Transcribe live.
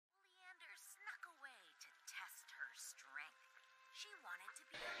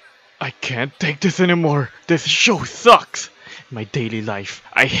I can't take this anymore. This show sucks. My daily life,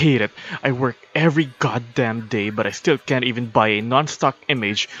 I hate it. I work every goddamn day, but I still can't even buy a non-stock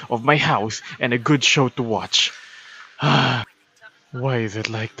image of my house and a good show to watch. Why is it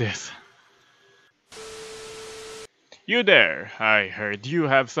like this? You there, I heard you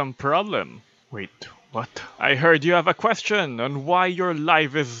have some problem. Wait, what? I heard you have a question on why your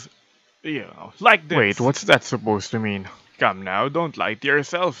life is, like this. Wait, what's that supposed to mean? Come now, don't lie to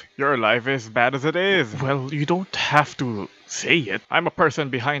yourself. Your life is bad as it is. Well, you don't have to say it. I'm a person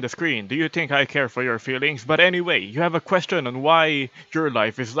behind the screen. Do you think I care for your feelings? But anyway, you have a question on why your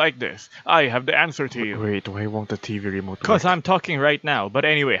life is like this. I have the answer to you. Wait, why won't the TV remote work? Because I'm talking right now. But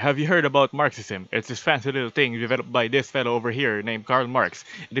anyway, have you heard about Marxism? It's this fancy little thing developed by this fellow over here named Karl Marx.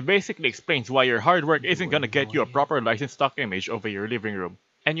 It basically explains why your hard work isn't gonna get you a proper licensed stock image over your living room.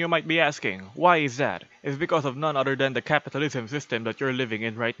 And you might be asking, why is that? It's because of none other than the capitalism system that you're living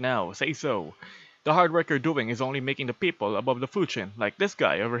in right now. Say so. The hard work you're doing is only making the people above the food chain, like this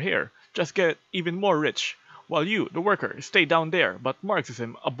guy over here, just get even more rich, while you, the worker, stay down there. But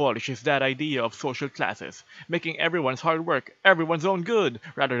Marxism abolishes that idea of social classes, making everyone's hard work everyone's own good,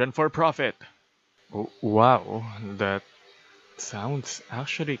 rather than for profit. Wow, that sounds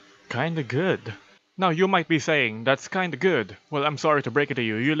actually kinda good. Now you might be saying, that's kinda good. Well, I'm sorry to break it to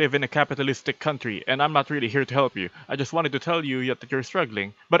you, you live in a capitalistic country, and I'm not really here to help you. I just wanted to tell you yet that you're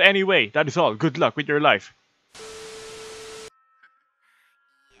struggling. But anyway, that is all. Good luck with your life.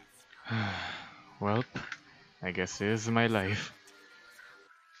 Well, I guess this is my life.